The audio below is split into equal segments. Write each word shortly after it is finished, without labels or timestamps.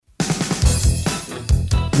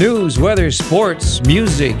News, weather, sports,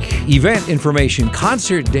 music, event information,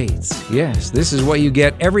 concert dates. Yes, this is what you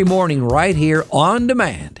get every morning right here on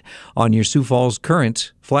demand on your Sioux Falls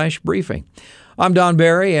Current Flash Briefing. I'm Don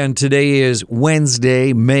Barry, and today is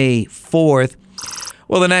Wednesday, May 4th.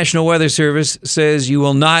 Well, the National Weather Service says you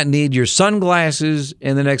will not need your sunglasses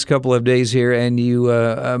in the next couple of days here, and you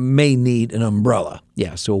may need an umbrella.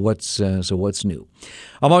 Yeah, so what's new?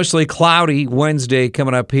 A mostly cloudy Wednesday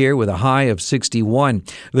coming up here with a high of 61.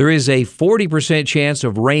 There is a 40% chance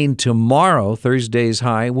of rain tomorrow. Thursday's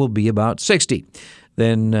high will be about 60.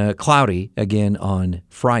 Then cloudy again on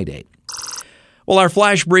Friday. Well, our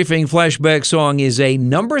Flash Briefing flashback song is a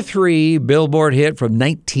number 3 Billboard hit from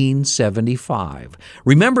 1975.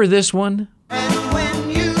 Remember this one? And when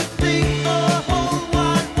you think the whole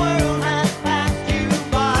wide world has passed you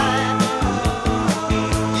by,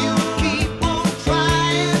 you keep on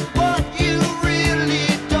trying, but you really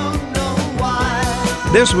don't know why.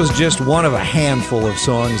 This was just one of a handful of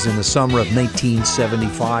songs in the summer of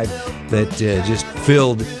 1975 that just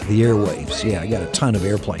filled the airwaves. Yeah, I got a ton of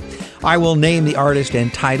airplay. I will name the artist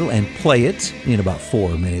and title and play it in about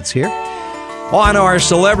 4 minutes here. On our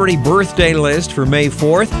celebrity birthday list for May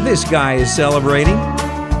 4th, this guy is celebrating.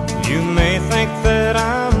 You may think that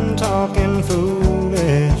I'm talking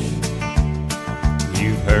foolish.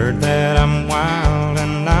 You've heard that I'm wild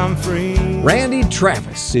and I'm free. Randy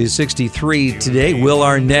Travis is 63 today. Will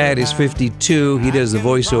Arnett is 52. He does the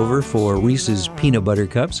voiceover for Reese's Peanut Butter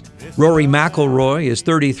Cups. Rory McIlroy is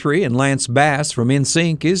 33, and Lance Bass from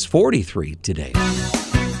NSYNC is 43 today.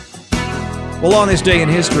 Well, on this day in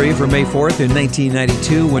history, for May 4th in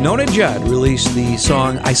 1992, Winona Judd released the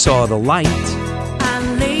song I Saw the Light.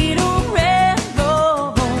 I laid a red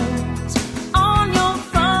rose on your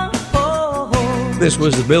front porch. This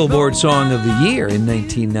was the Billboard Song of the Year in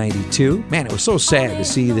 1992. Man, it was so sad to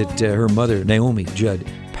see that her mother, Naomi Judd,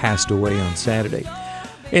 passed away on Saturday.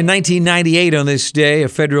 In 1998, on this day, a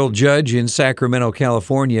federal judge in Sacramento,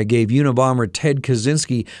 California, gave Unabomber Ted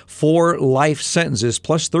Kaczynski 4 life sentences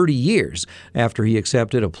plus 30 years after he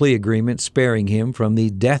accepted a plea agreement sparing him from the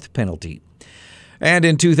death penalty. And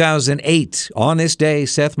in 2008, on this day,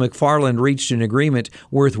 Seth MacFarlane reached an agreement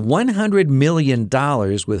worth $100 million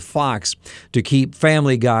with Fox to keep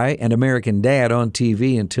Family Guy and American Dad on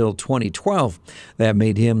TV until 2012. That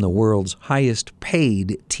made him the world's highest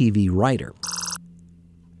paid TV writer.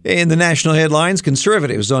 In the national headlines,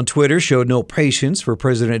 conservatives on Twitter showed no patience for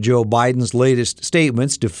President Joe Biden's latest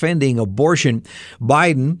statements defending abortion.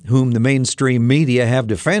 Biden, whom the mainstream media have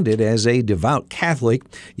defended as a devout Catholic,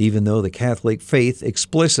 even though the Catholic faith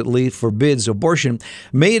explicitly forbids abortion,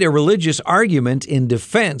 made a religious argument in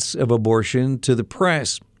defense of abortion to the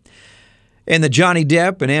press. In the Johnny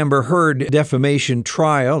Depp and Amber Heard defamation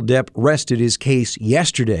trial, Depp rested his case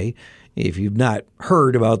yesterday. If you've not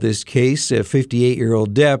heard about this case,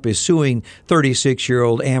 58-year-old Depp is suing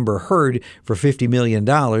 36-year-old Amber Heard for $50 million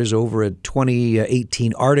over a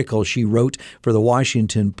 2018 article she wrote for the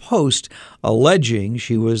Washington Post alleging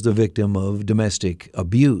she was the victim of domestic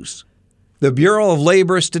abuse. The Bureau of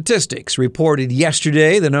Labor Statistics reported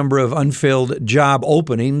yesterday the number of unfilled job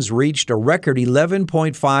openings reached a record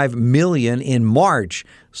 11.5 million in March,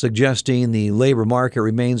 suggesting the labor market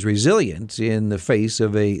remains resilient in the face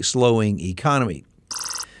of a slowing economy.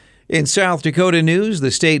 In South Dakota news, the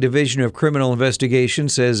State Division of Criminal Investigation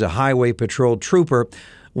says a highway patrol trooper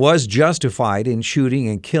was justified in shooting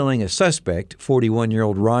and killing a suspect,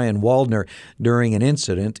 41-year-old Ryan Waldner, during an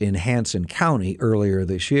incident in Hanson County earlier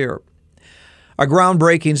this year. A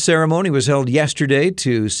groundbreaking ceremony was held yesterday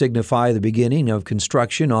to signify the beginning of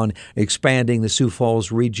construction on expanding the Sioux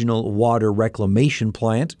Falls Regional Water Reclamation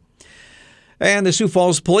Plant. And the Sioux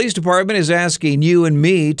Falls Police Department is asking you and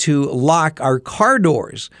me to lock our car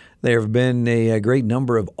doors. There have been a great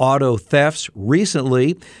number of auto thefts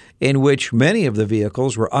recently in which many of the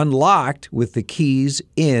vehicles were unlocked with the keys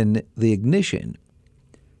in the ignition.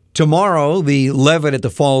 Tomorrow, the Levitt at the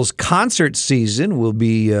Falls concert season will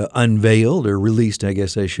be unveiled, or released, I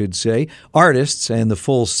guess I should say. Artists and the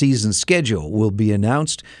full season schedule will be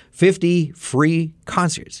announced. 50 free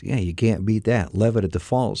concerts. Yeah, you can't beat that. Levitt at the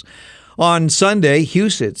Falls. On Sunday,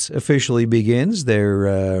 Huset's officially begins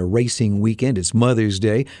their racing weekend. It's Mother's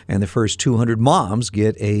Day, and the first 200 moms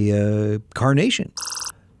get a carnation.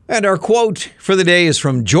 And our quote for the day is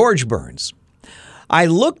from George Burns. I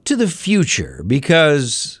look to the future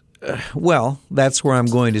because, that's where I'm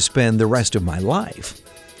going to spend the rest of my life.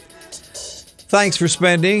 Thanks for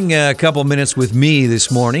spending a couple minutes with me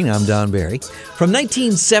this morning. I'm Don Barry. From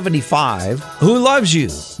 1975, Who Loves You?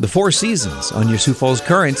 The Four Seasons on your Sioux Falls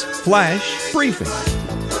Current Flash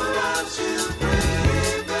Briefing.